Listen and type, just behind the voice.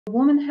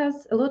woman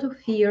has a lot of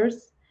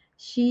fears.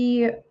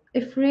 She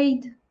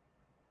afraid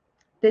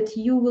that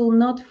you will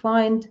not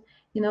find,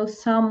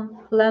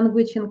 some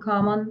language in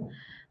common,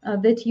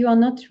 that you are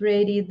not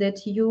ready,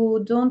 that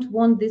you don't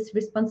want this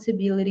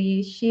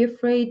responsibility. She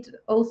afraid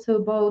also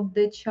about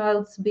the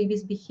child's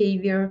baby's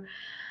behavior,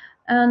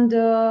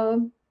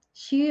 and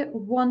she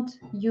want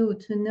you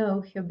to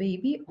know her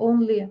baby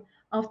only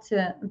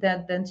after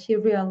that. Then she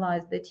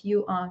realized that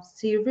you are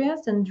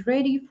serious and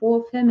ready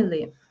for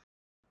family.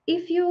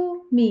 If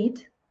you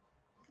meet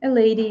a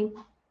lady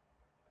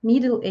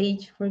middle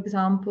age, for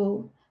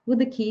example, with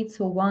the kids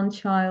or one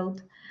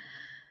child,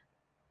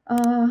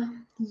 uh,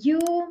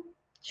 you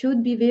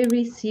should be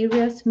very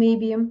serious,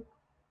 maybe.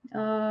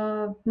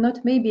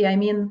 Not maybe, I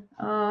mean,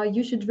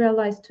 you should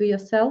realize to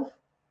yourself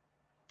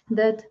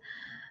that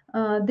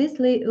this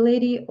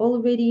lady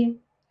already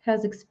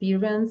has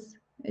experience.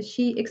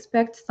 She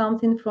expects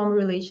something from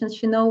relations.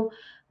 She know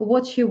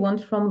what she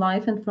wants from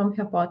life and from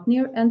her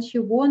partner, and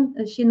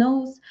she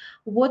knows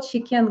what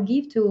she can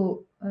give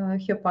to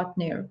her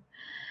partner.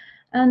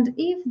 And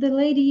if the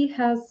lady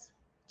has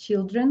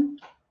children,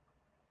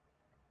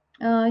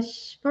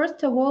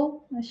 first of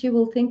all, she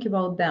will think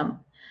about them.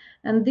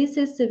 And this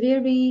is a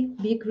very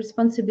big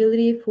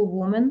responsibility for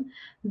women.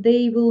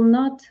 They will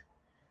not,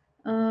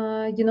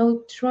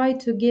 try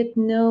to get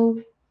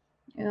know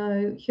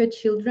her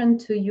children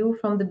to you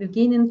from the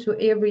beginning to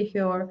every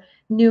her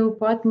new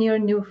partner,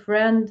 new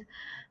friend.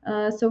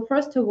 So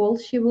first of all,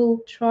 she will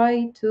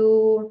try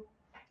to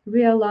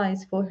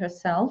realize for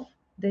herself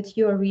that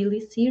you are really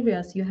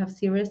serious, you have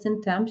serious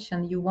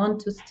intention, you want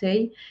to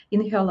stay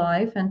in her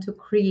life and to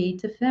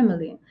create a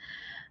family.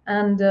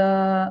 And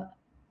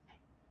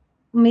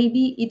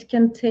maybe it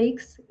can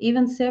take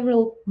even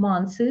several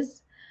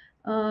months,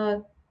 uh,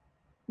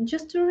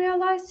 just to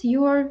realize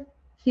your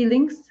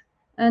feelings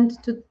and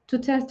to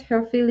test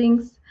her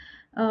feelings.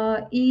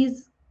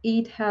 Is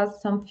it has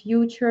some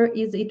future?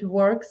 Is it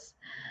works?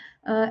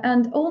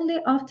 And only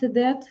after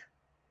that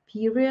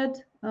period,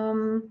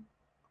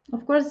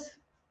 of course,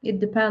 it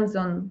depends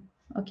on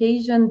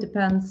occasion,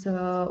 depends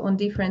on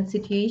different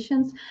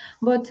situations.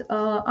 But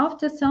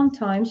after some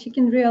time, she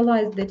can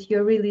realize that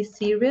you're really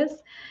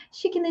serious.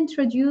 She can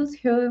introduce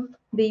her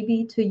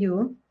baby to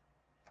you,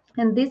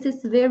 and this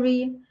is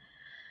very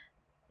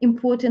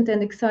important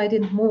and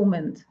exciting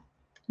moment,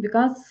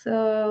 because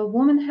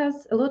woman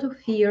has a lot of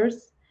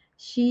fears.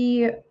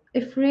 She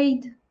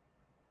afraid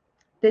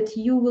that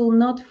you will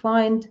not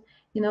find,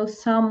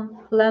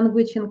 some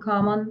language in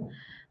common,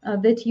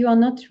 that you are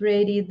not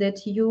ready,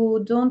 that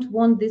you don't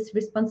want this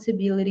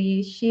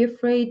responsibility. She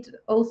afraid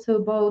also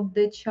about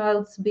the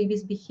child's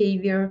baby's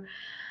behavior,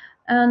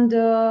 and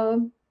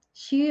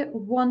she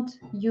want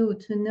you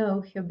to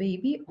know her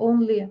baby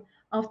only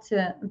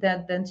after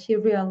that. Then she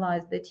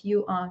realized that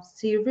you are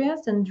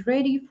serious and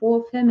ready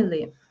for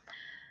family.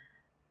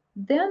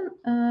 Then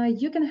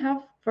you can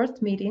have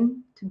first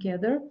meeting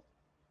together,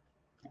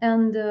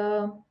 and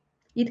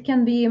it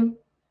can be,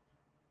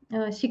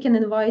 she can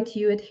invite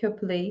you at her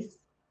place.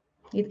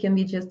 It can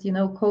be just,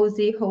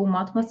 cozy home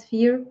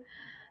atmosphere,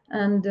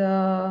 and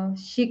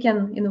she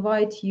can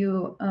invite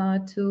you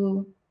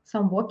to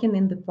some walking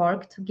in the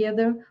park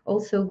together.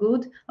 Also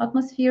good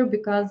atmosphere,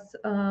 because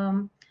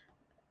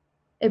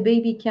a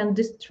baby can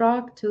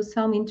distract to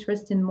some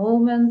interesting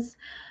moments,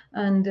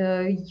 and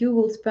you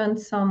will spend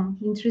some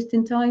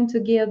interesting time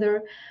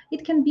together.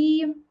 It can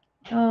be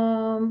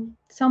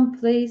some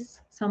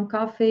place, some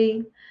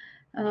cafe,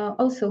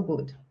 also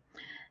good.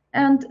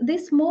 And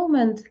this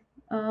moment,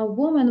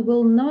 woman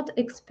will not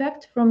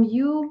expect from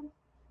you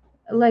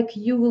like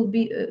you will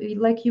be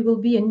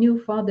a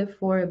new father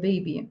for a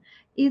baby.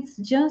 It's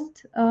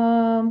just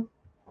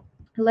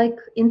like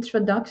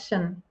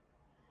introduction.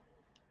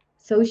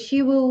 So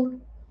she will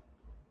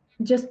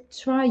just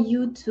try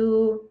you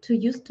to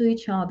use to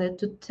each other,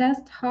 to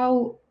test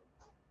how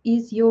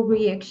is your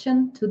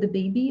reaction to the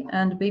baby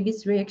and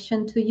baby's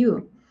reaction to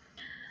you.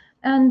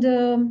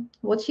 And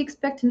what she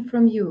expecting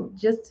from you,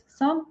 just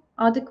some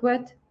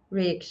adequate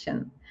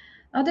reaction,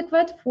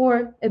 adequate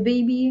for a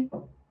baby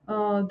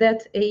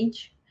that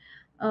age.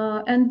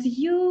 And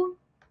you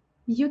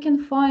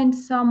can find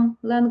some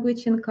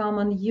language in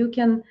common. You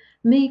can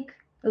make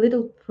a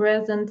little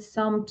present,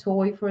 some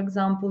toy, for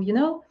example.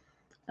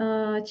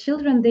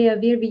 Children, they are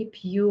very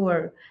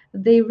pure.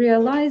 They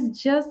realize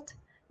just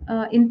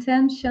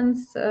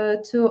intentions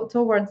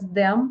towards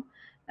them,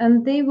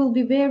 and they will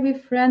be very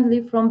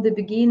friendly from the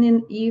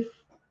beginning if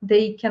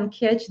they can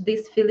catch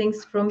these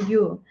feelings from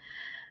you.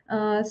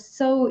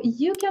 So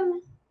you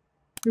can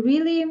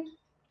really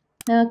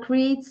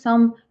create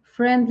some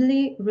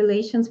friendly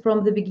relations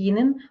from the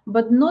beginning,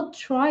 but not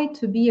try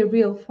to be a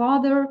real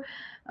father,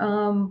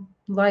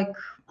 like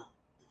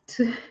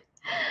to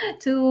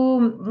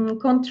to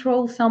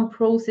control some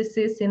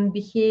processes in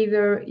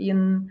behavior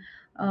in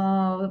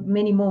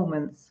many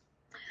moments.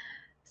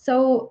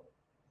 So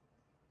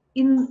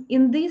in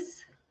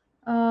this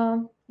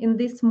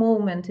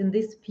moment, in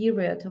this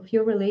period of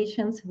your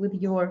relations with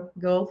your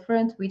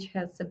girlfriend, which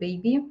has a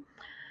baby,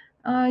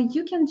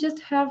 you can just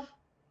have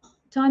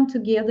time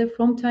together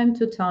from time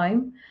to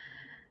time,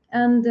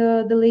 and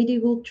the lady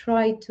will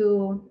try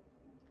to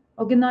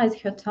organize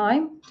her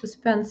time to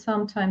spend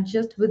some time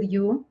just with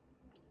you,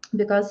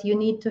 because you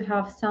need to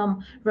have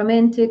some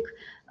romantic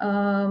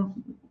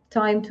um,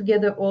 time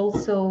together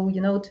also,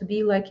 to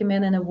be like a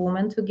man and a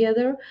woman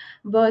together.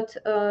 But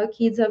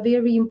kids are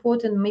very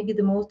important, maybe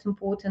the most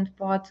important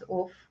part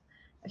of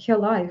her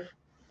life,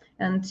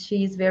 and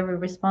she is very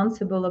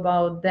responsible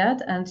about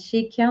that, and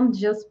she can't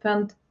just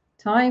spend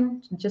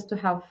time just to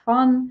have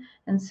fun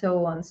and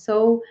so on.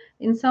 So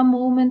in some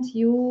moment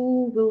you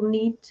will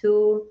need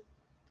to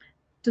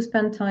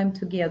spend time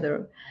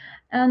together.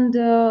 And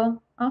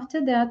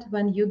after that,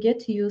 when you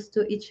get used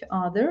to each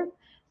other,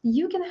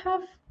 you can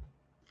have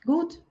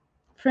good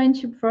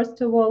friendship.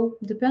 First of all,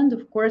 depend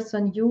of course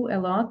on you a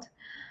lot.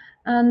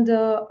 And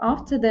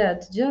after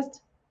that,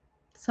 just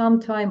some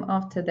time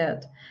after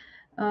that,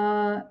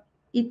 uh,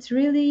 it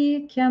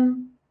really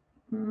can,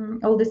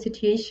 all the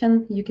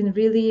situation you can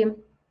really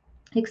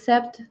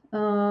accept,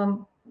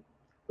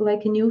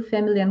 like a new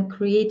family and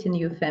create a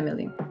new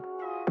family.